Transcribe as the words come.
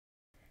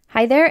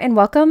Hi there and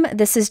welcome.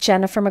 This is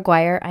Jennifer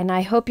McGuire and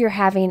I hope you're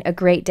having a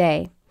great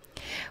day.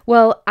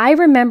 Well, I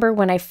remember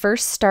when I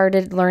first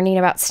started learning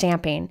about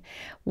stamping,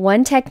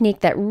 one technique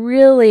that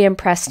really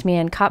impressed me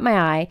and caught my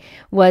eye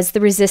was the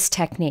resist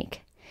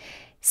technique.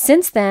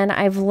 Since then,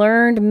 I've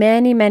learned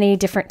many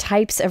different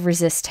types of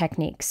resist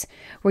techniques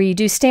where you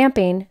do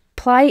stamping,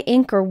 apply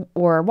ink or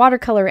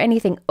watercolor or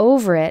anything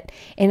over it,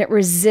 and it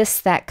resists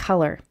that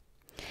color.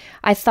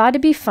 I thought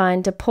it'd be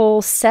fun to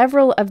pull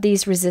several of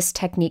these resist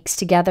techniques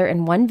together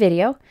in one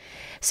video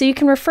so you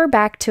can refer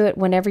back to it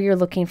whenever you're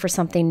looking for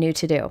something new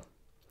to do.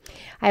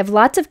 I have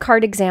lots of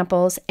card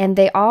examples and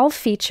they all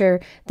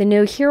feature the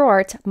new Hero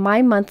Art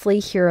My Monthly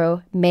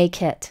Hero May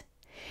kit.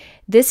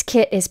 This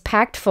kit is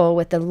packed full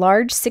with the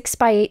large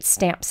 6x8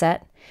 stamp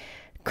set,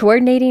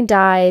 coordinating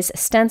dies,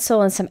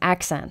 stencil, and some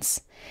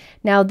accents.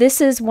 Now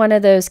this is one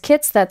of those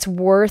kits that's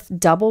worth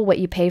double what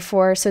you pay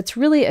for, so it's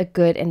really a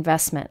good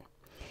investment.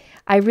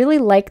 I really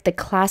like the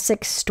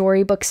classic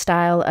storybook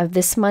style of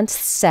this month's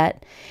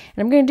set,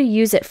 and I'm going to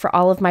use it for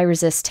all of my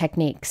resist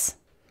techniques.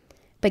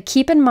 But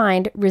keep in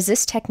mind,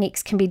 resist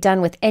techniques can be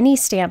done with any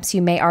stamps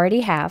you may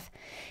already have,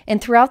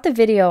 and throughout the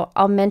video,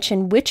 I'll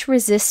mention which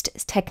resist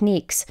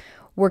techniques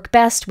work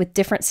best with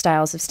different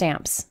styles of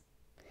stamps.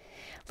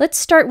 Let's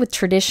start with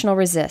traditional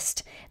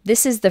resist.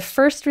 This is the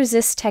first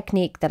resist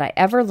technique that I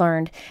ever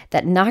learned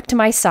that knocked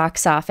my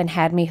socks off and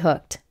had me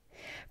hooked.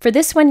 For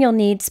this one, you'll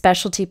need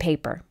specialty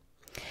paper.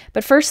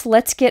 But first,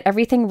 let's get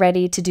everything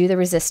ready to do the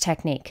resist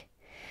technique.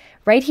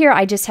 Right here,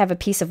 I just have a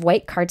piece of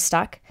white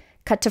cardstock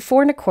cut to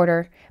 4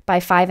 1/4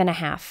 by 5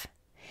 1/2.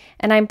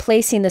 And I'm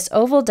placing this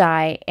oval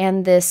die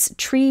and this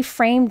tree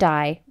frame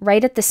die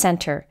right at the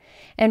center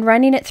and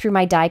running it through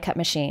my die cut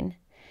machine.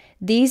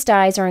 These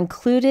dies are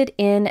included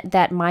in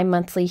that My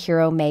Monthly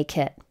Hero May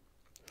kit.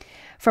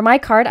 For my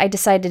card, I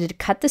decided to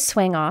cut the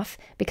swing off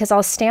because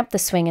I'll stamp the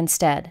swing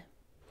instead.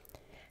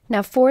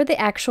 Now for the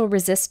actual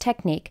resist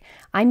technique,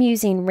 I'm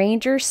using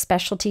Ranger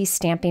Specialty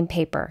Stamping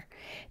Paper.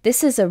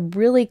 This is a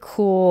really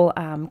cool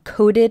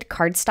coated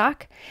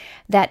cardstock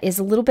that is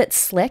a little bit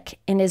slick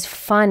and is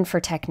fun for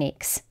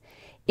techniques.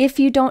 If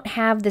you don't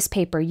have this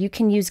paper, you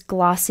can use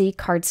glossy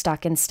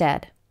cardstock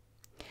instead.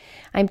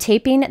 I'm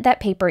taping that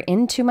paper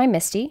into my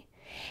MISTI,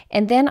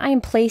 and then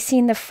I'm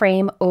placing the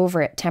frame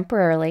over it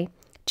temporarily,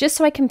 just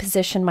so I can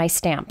position my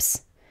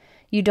stamps.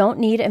 You don't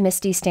need a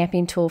MISTI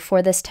stamping tool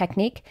for this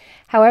technique.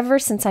 However,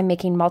 since I'm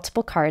making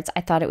multiple cards, I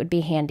thought it would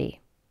be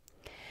handy.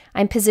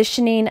 I'm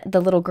positioning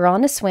the little girl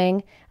on a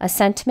swing, a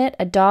sentiment,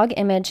 a dog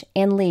image,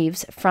 and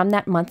leaves from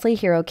that monthly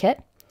hero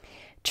kit,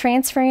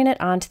 transferring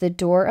it onto the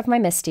door of my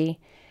MISTI,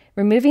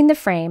 removing the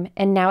frame,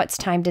 and now it's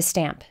time to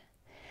stamp.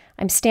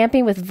 I'm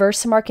stamping with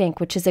VersaMark Ink,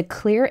 which is a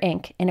clear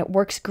ink, and it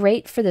works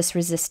great for this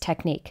resist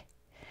technique.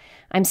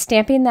 I'm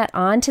stamping that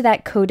onto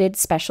that coated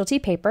specialty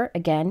paper.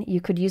 Again, you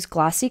could use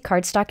glossy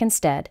cardstock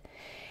instead.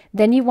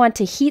 Then you want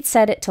to heat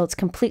set it till it's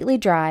completely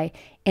dry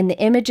and the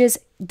images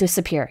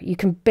disappear. You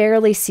can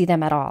barely see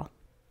them at all.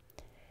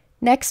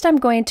 Next, I'm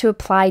going to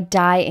apply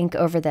dye ink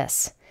over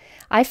this.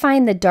 I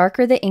find the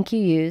darker the ink you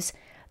use,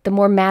 the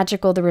more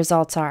magical the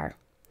results are.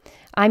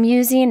 I'm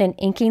using an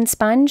inking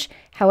sponge.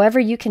 However,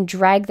 you can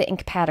drag the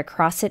ink pad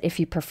across it if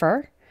you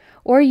prefer,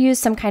 or use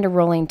some kind of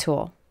rolling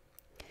tool.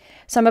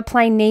 So I'm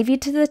applying navy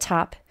to the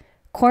top,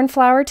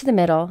 cornflower to the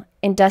middle,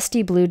 and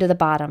dusty blue to the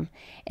bottom,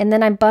 and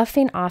then I'm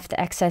buffing off the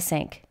excess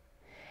ink.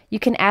 You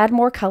can add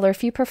more color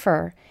if you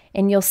prefer,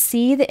 and you'll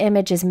see the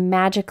images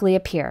magically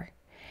appear.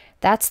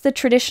 That's the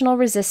traditional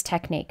resist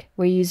technique,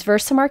 where you use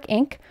VersaMark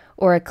ink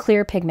or a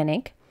clear pigment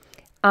ink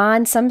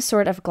on some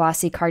sort of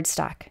glossy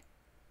cardstock.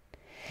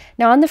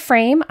 Now on the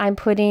frame, I'm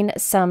putting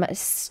some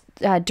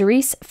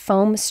Dries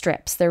foam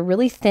strips. They're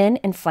really thin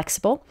and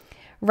flexible,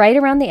 right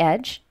around the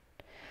edge.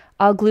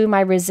 I'll glue my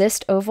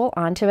resist oval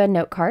onto a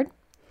note card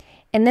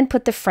and then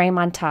put the frame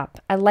on top.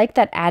 I like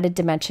that added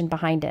dimension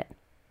behind it.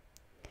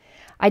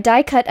 I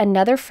die cut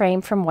another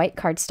frame from white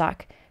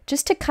cardstock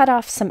just to cut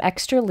off some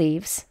extra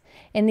leaves,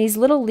 and these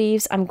little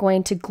leaves I'm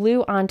going to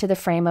glue onto the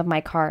frame of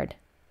my card.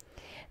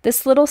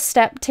 This little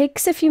step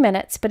takes a few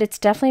minutes, but it's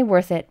definitely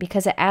worth it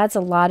because it adds a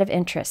lot of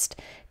interest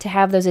to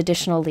have those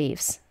additional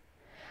leaves.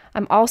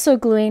 I'm also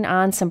gluing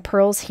on some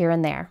pearls here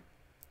and there.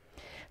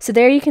 So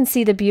there you can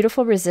see the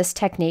beautiful resist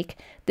technique.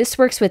 This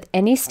works with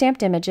any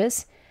stamped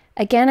images.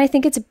 Again, I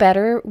think it's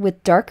better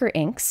with darker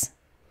inks,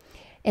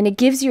 and it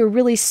gives you a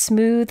really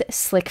smooth,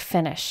 slick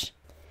finish.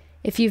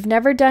 If you've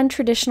never done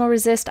traditional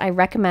resist, I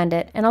recommend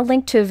it, and I'll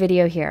link to a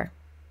video here.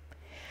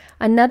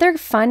 Another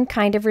fun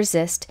kind of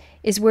resist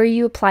is where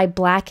you apply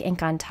black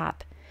ink on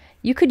top.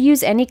 You could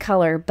use any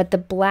color, but the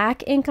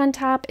black ink on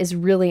top is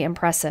really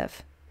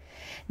impressive.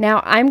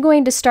 Now I'm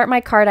going to start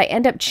my card. I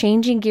end up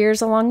changing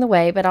gears along the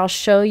way, but I'll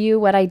show you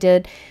what I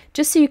did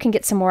just so you can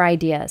get some more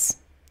ideas.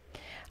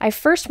 I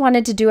first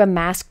wanted to do a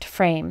masked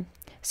frame,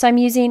 so I'm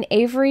using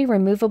Avery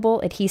removable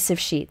adhesive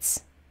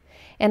sheets.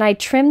 And I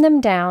trimmed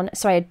them down,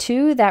 so I had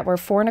 2 that were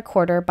 4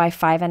 1/4 by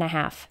 5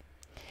 1/2.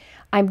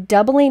 I'm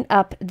doubling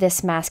up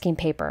this masking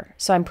paper,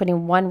 so I'm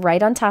putting one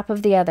right on top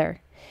of the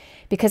other,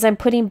 because I'm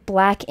putting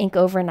black ink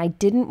over and I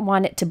didn't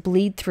want it to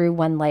bleed through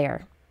one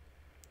layer.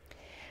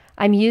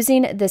 I'm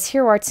using this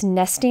Hero Arts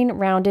nesting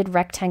rounded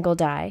rectangle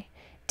die,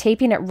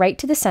 taping it right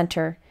to the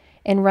center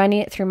and running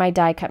it through my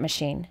die cut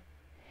machine.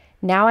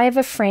 Now I have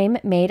a frame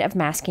made of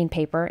masking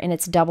paper and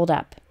it's doubled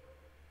up.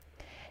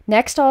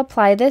 Next, I'll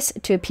apply this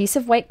to a piece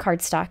of white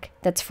cardstock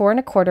that's 4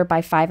 1/4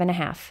 by 5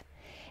 1/2,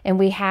 and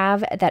we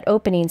have that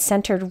opening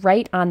centered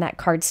right on that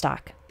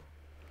cardstock.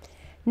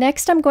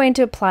 Next, I'm going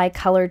to apply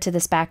color to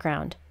this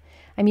background.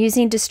 I'm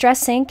using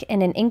Distress Ink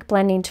and an ink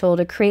blending tool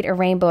to create a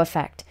rainbow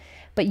effect,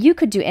 but you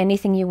could do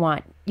anything you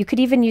want. You could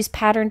even use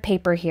patterned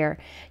paper here.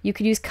 You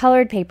could use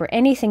colored paper,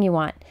 anything you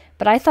want,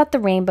 but I thought the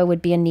rainbow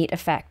would be a neat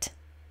effect.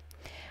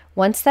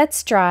 Once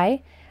that's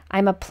dry,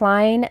 I'm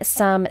applying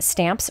some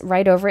stamps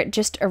right over it,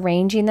 just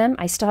arranging them.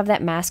 I still have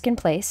that mask in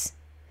place.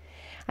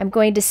 I'm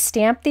going to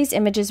stamp these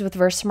images with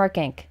VersaMark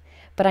Ink,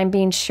 but I'm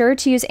being sure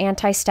to use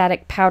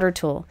anti-static powder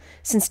tool,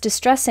 since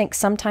Distress Ink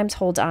sometimes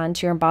holds on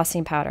to your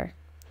embossing powder.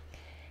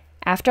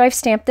 After I've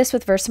stamped this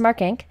with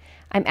VersaMark Ink,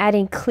 I'm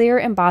adding clear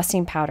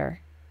embossing powder.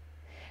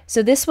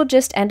 So this will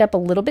just end up a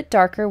little bit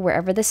darker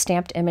wherever the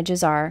stamped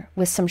images are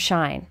with some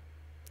shine.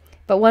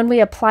 But when we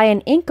apply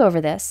an ink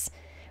over this,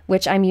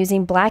 which I'm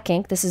using black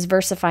ink, this is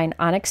VersaFine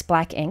Onyx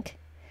black ink,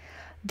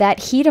 that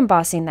heat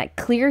embossing, that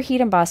clear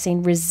heat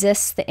embossing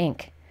resists the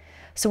ink.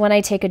 So when I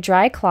take a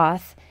dry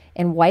cloth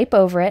and wipe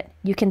over it,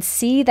 you can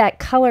see that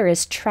color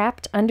is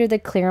trapped under the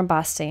clear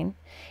embossing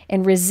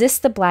and resists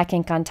the black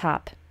ink on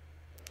top.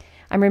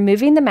 I'm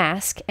removing the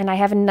mask and I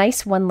have a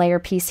nice 1-layer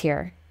piece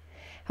here.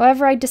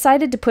 However, I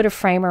decided to put a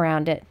frame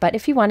around it, but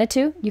if you wanted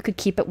to, you could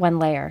keep it 1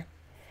 layer.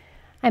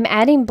 I'm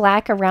adding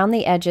black around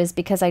the edges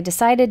because I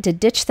decided to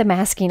ditch the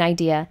masking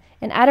idea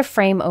and add a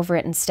frame over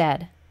it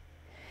instead.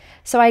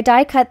 So I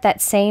die cut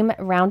that same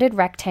rounded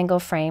rectangle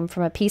frame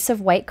from a piece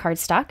of white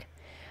cardstock,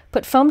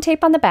 put foam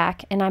tape on the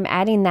back, and I'm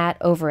adding that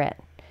over it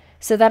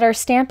so that our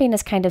stamping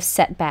is kind of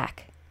set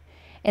back.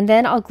 And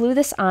then I'll glue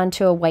this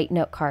onto a white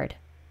note card.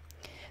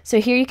 So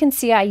here you can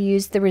see I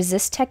used the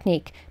resist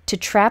technique to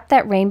trap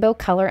that rainbow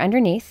color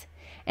underneath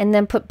and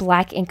then put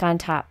black ink on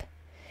top.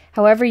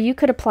 However, you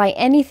could apply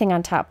anything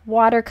on top,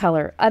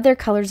 watercolor, other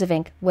colors of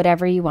ink,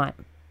 whatever you want.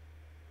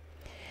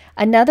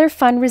 Another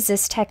fun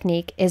resist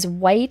technique is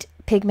white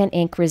pigment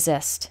ink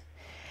resist.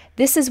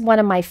 This is one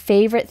of my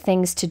favorite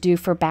things to do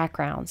for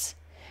backgrounds.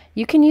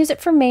 You can use it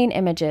for main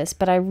images,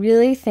 but I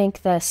really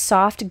think the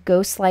soft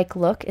ghost-like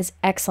look is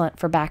excellent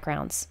for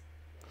backgrounds.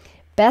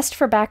 Best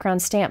for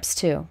background stamps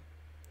too.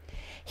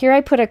 Here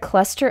I put a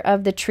cluster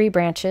of the tree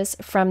branches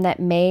from that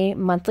May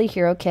monthly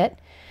hero kit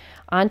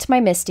onto my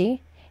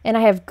MISTI, and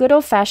I have good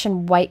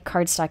old-fashioned white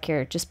cardstock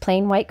here, just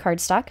plain white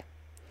cardstock.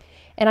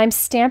 And I'm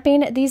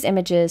stamping these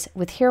images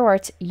with Hero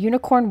Arts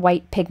Unicorn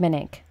White Pigment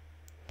Ink.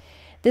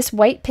 This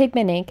white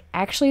pigment ink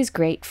actually is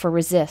great for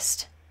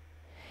resist.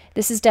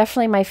 This is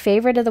definitely my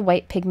favorite of the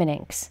white pigment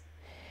inks.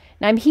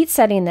 Now I'm heat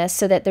setting this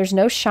so that there's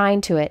no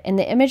shine to it and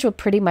the image will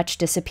pretty much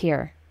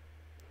disappear.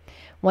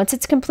 Once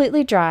it's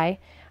completely dry,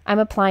 I'm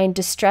applying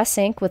Distress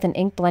Ink with an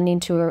ink blending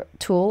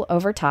tool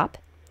over top.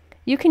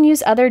 You can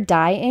use other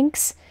dye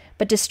inks,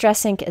 but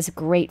Distress Ink is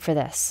great for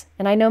this,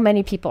 and I know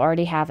many people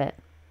already have it.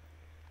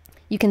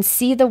 You can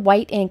see the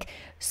white ink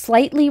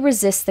slightly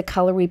resist the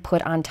color we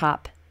put on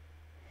top.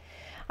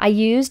 I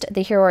used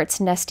the Hero Arts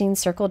nesting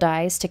circle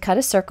dies to cut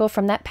a circle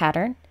from that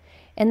pattern,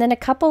 and then a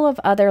couple of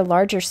other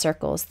larger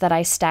circles that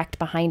I stacked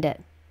behind it.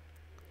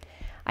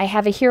 I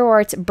have a Hero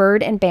Arts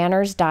bird and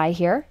banners die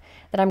here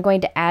that I'm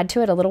going to add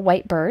to it, a little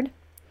white bird.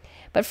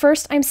 But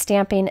first I'm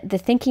stamping the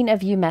Thinking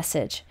of You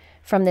message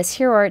from this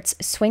Hero Arts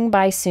Swing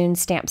By Soon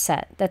stamp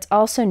set that's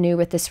also new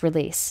with this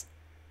release.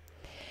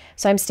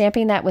 So I'm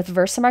stamping that with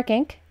VersaMark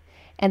Ink,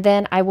 and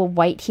then I will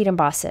white heat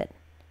emboss it.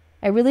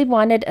 I really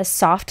wanted a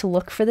soft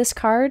look for this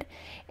card,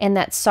 and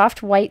that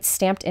soft white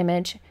stamped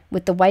image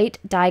with the white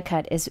die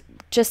cut is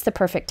just the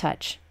perfect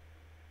touch.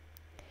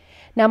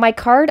 Now my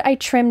card I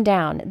trimmed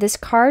down. This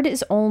card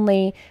is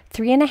only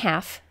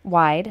 3.5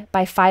 wide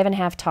by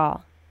 5.5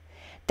 tall.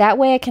 That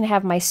way I can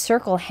have my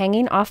circle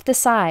hanging off the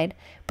side,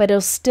 but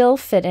it'll still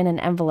fit in an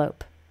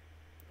envelope.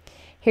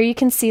 Here you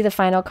can see the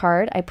final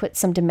card. I put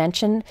some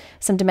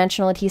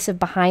dimensional adhesive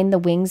behind the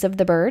wings of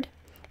the bird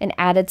and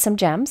added some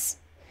gems.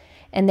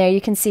 And there you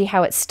can see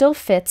how it still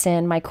fits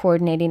in my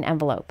coordinating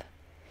envelope.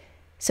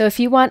 So if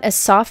you want a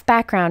soft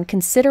background,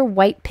 consider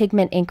white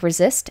pigment ink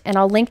resist, and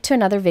I'll link to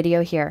another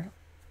video here.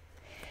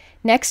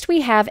 Next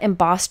we have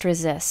embossed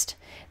resist.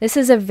 This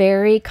is a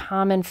very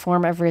common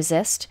form of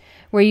resist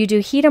where you do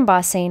heat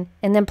embossing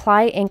and then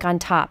apply ink on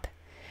top.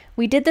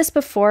 We did this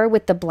before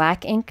with the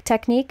black ink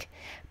technique,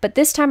 but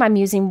this time I'm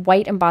using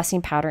white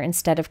embossing powder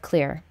instead of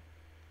clear.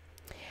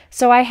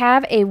 So I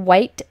have a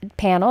white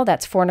panel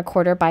that's 4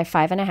 1/4 by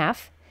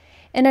 5.5,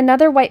 and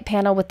another white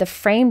panel with the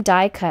frame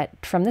die cut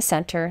from the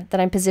center that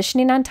I'm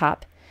positioning on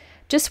top,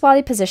 just while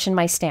I position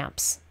my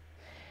stamps.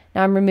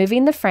 Now I'm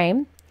removing the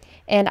frame,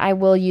 and I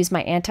will use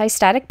my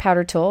anti-static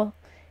powder tool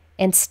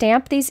and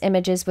stamp these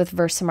images with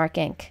VersaMark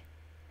Ink.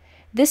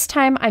 This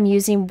time I'm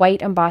using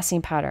white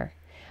embossing powder.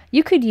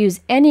 You could use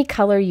any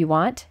color you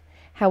want.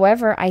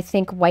 However, I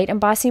think white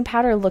embossing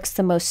powder looks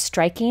the most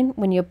striking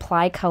when you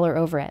apply color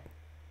over it.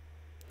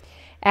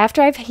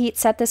 After I've heat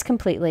set this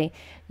completely,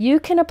 you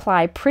can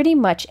apply pretty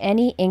much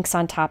any inks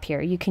on top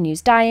here. You can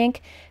use dye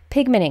ink,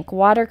 pigment ink,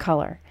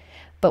 watercolor.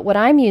 But what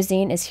I'm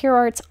using is Hero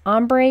Art's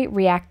Ombre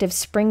Reactive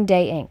Spring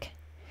Day ink.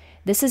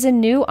 This is a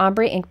new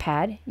ombre ink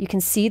pad. You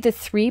can see the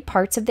 3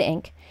 parts of the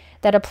ink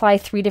that apply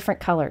 3 different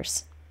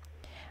colors.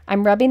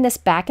 I'm rubbing this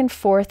back and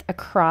forth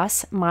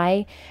across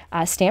my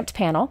stamped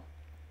panel,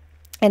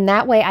 and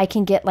that way I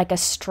can get like a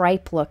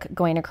stripe look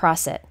going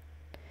across it.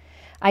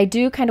 I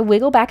do kind of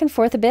wiggle back and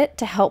forth a bit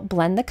to help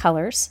blend the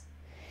colors.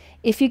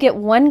 If you get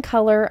one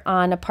color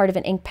on a part of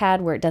an ink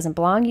pad where it doesn't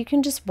belong, you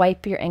can just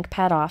wipe your ink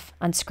pad off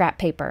on scrap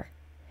paper.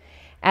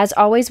 As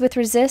always with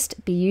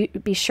Resist, be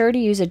sure to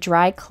use a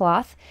dry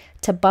cloth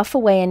to buff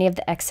away any of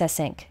the excess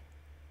ink.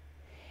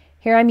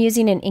 Here I'm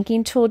using an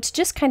inking tool to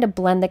just kind of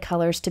blend the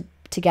colors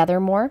together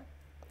more.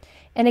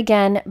 And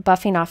again,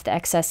 buffing off the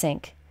excess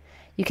ink.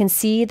 You can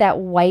see that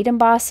white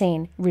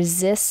embossing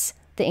resists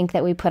the ink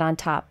that we put on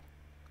top.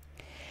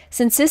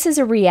 Since this is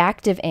a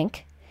reactive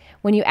ink,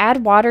 when you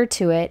add water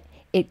to it,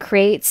 it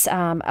creates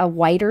a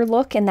whiter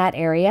look in that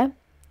area.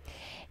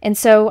 And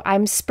so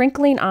I'm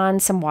sprinkling on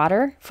some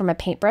water from a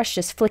paintbrush,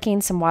 just flicking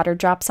some water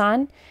drops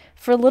on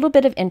for a little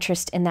bit of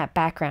interest in that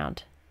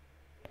background.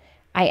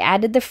 I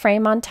added the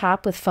frame on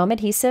top with foam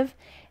adhesive,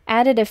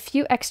 added a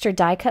few extra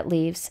die cut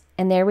leaves,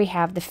 and there we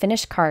have the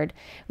finished card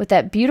with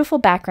that beautiful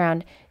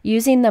background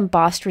using the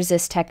embossed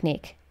resist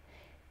technique.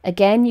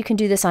 Again, you can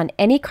do this on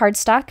any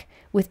cardstock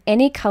with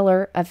any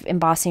color of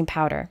embossing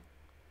powder.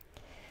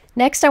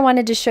 Next, I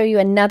wanted to show you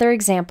another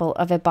example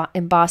of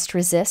embossed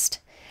resist.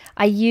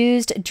 I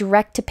used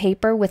direct to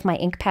paper with my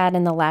ink pad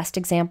in the last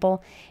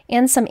example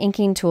and some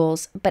inking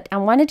tools, but I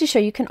wanted to show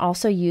you can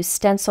also use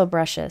stencil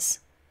brushes.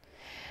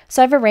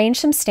 So I've arranged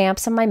some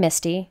stamps on my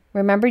MISTI.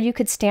 Remember, you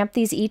could stamp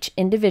these each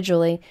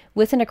individually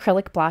with an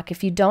acrylic block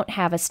if you don't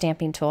have a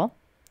stamping tool.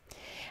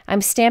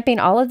 I'm stamping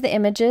all of the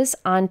images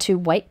onto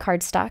white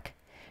cardstock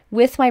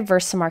with my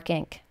VersaMark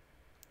ink.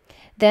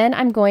 Then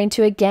I'm going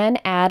to again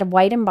add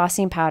white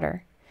embossing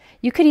powder.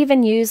 You could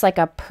even use like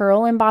a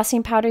pearl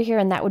embossing powder here,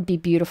 and that would be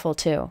beautiful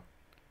too.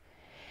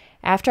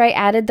 After I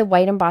added the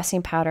white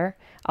embossing powder,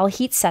 I'll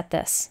heat set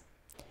this.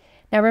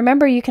 Now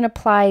remember, you can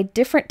apply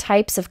different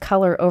types of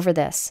color over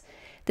this.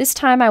 This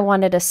time I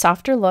wanted a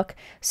softer look,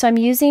 so I'm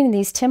using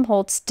these Tim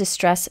Holtz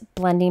Distress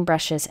blending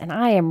brushes, and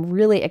I am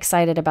really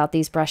excited about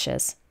these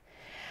brushes.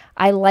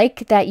 I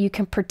like that you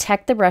can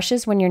protect the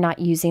brushes when you're not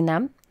using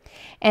them,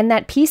 and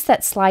that piece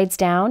that slides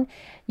down,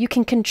 you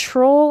can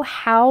control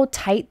how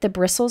tight the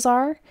bristles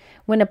are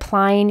when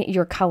applying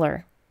your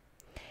color.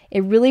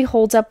 It really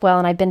holds up well,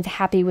 and I've been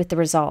happy with the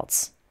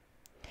results.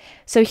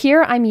 So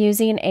here I'm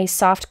using a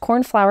soft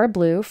cornflower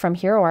blue from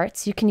Hero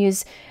Arts. You can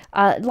use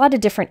a lot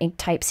of different ink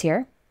types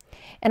here.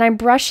 And I'm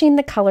brushing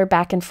the color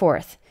back and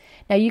forth.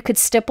 Now you could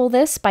stipple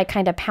this by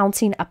kind of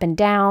pouncing up and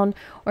down,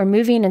 or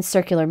moving in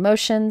circular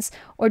motions,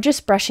 or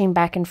just brushing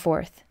back and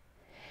forth.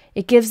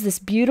 It gives this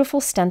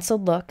beautiful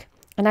stenciled look,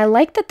 and I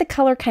like that the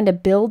color kind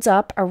of builds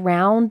up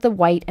around the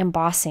white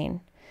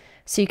embossing.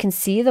 So you can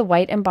see the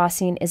white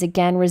embossing is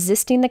again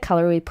resisting the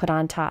color we put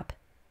on top.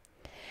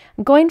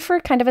 I'm going for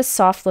kind of a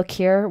soft look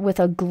here with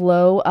a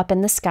glow up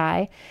in the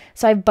sky.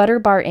 So I have butter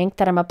bar ink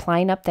that I'm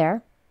applying up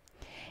there.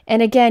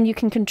 And again, you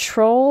can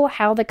control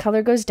how the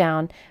color goes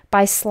down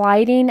by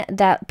sliding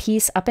that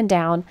piece up and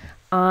down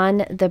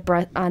on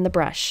the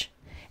brush.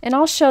 And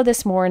I'll show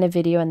this more in a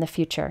video in the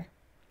future.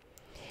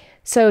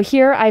 So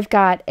here I've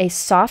got a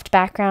soft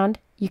background.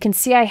 You can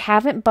see I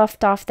haven't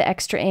buffed off the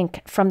extra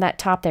ink from that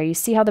top there. You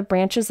see how the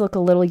branches look a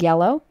little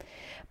yellow?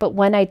 But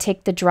when I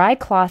take the dry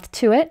cloth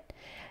to it,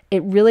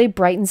 it really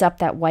brightens up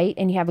that white,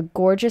 and you have a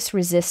gorgeous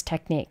resist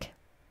technique.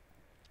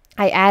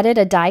 I added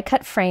a die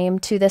cut frame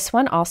to this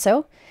one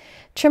also,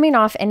 trimming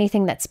off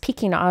anything that's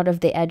peeking out of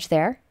the edge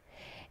there.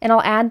 And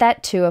I'll add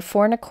that to a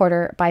 4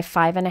 1/4 by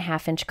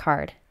 5.5 inch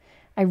card.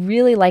 I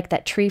really like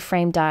that tree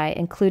frame die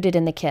included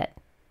in the kit.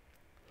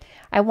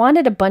 I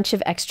wanted a bunch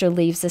of extra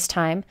leaves this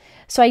time,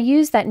 so I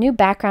used that new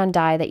background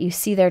die that you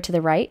see there to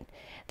the right.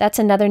 That's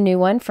another new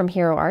one from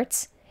Hero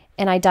Arts.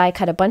 And I die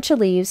cut a bunch of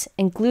leaves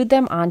and glued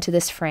them onto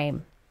this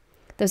frame.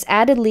 Those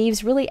added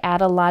leaves really add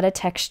a lot of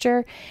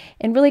texture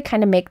and really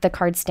kind of make the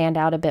card stand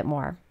out a bit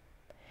more.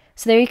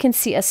 So there you can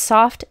see a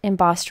soft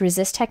embossed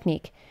resist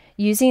technique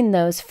using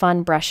those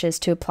fun brushes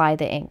to apply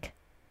the ink.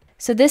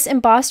 So this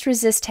embossed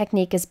resist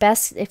technique is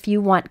best if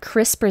you want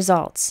crisp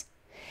results.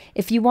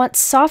 If you want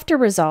softer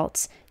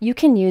results, you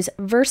can use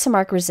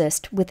VersaMark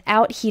Resist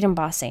without heat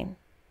embossing.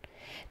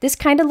 This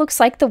kind of looks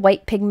like the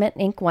white pigment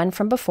ink one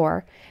from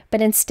before,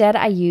 but instead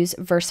I use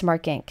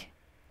VersaMark ink.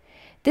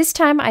 This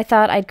time I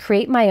thought I'd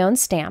create my own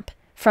stamp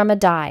from a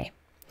die.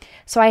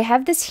 So I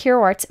have this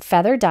Hero Arts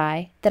feather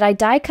die that I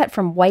die cut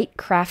from white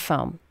craft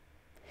foam.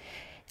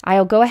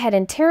 I'll go ahead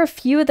and tear a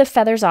few of the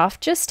feathers off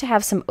just to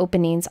have some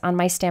openings on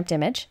my stamped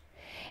image.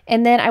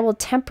 And then I will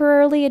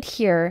temporarily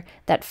adhere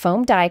that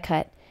foam die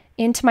cut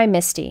into my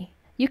MISTI.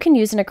 You can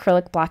use an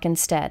acrylic block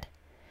instead.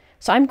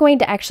 So I'm going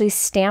to actually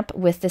stamp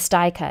with this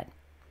die cut.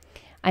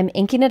 I'm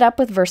inking it up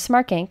with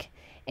VersaMark Ink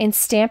and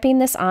stamping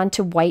this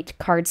onto white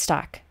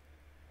cardstock.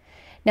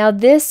 Now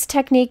this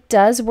technique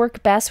does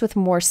work best with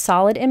more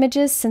solid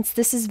images since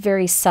this is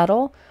very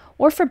subtle,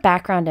 or for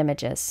background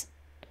images.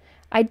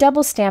 I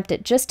double stamped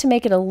it just to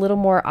make it a little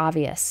more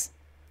obvious.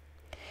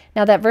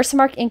 Now that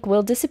VersaMark ink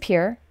will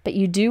disappear, but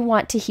you do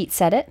want to heat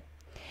set it.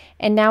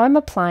 And now I'm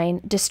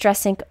applying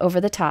Distress ink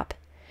over the top.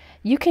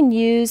 You can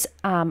use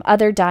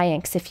other dye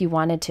inks if you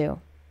wanted to.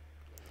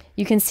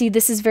 You can see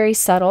this is very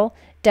subtle,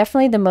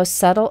 definitely the most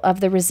subtle of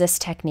the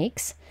resist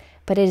techniques,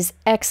 but it is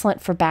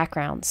excellent for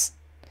backgrounds.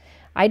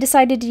 I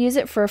decided to use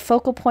it for a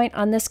focal point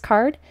on this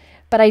card,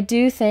 but I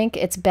do think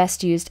it's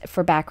best used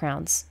for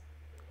backgrounds.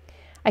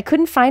 I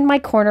couldn't find my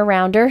corner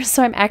rounder,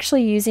 so I'm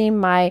actually using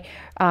my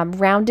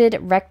rounded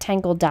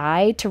rectangle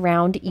die to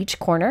round each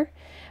corner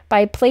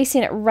by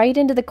placing it right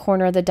into the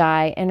corner of the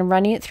die and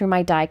running it through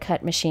my die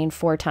cut machine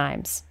 4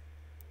 times.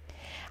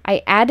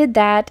 I added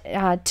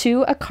that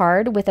to a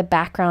card with a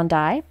background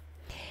die.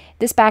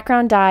 This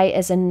background die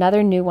is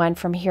another new one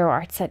from Hero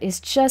Arts that is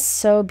just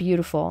so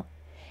beautiful.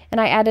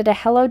 And I added a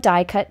hello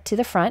die cut to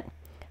the front,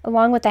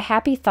 along with a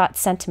happy thought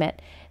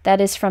sentiment that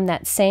is from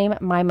that same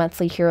My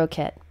Monthly Hero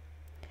kit.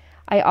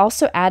 I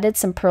also added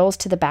some pearls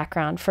to the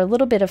background for a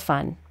little bit of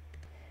fun.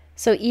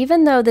 So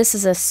even though this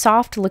is a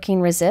soft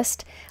looking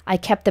resist, I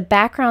kept the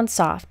background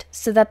soft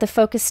so that the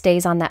focus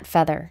stays on that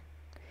feather.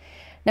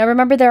 Now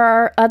remember, there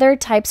are other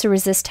types of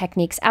resist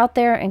techniques out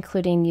there,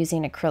 including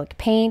using acrylic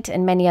paint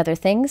and many other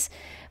things,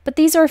 but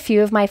these are a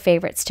few of my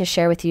favorites to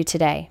share with you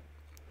today.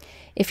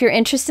 If you're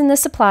interested in the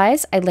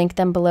supplies, I link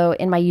them below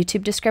in my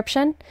YouTube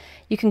description.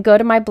 You can go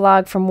to my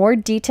blog for more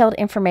detailed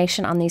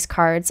information on these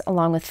cards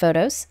along with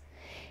photos.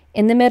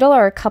 In the middle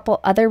are a couple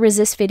other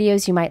resist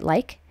videos you might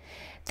like.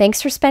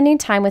 Thanks for spending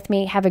time with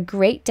me. Have a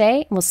great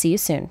day, and we'll see you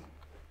soon.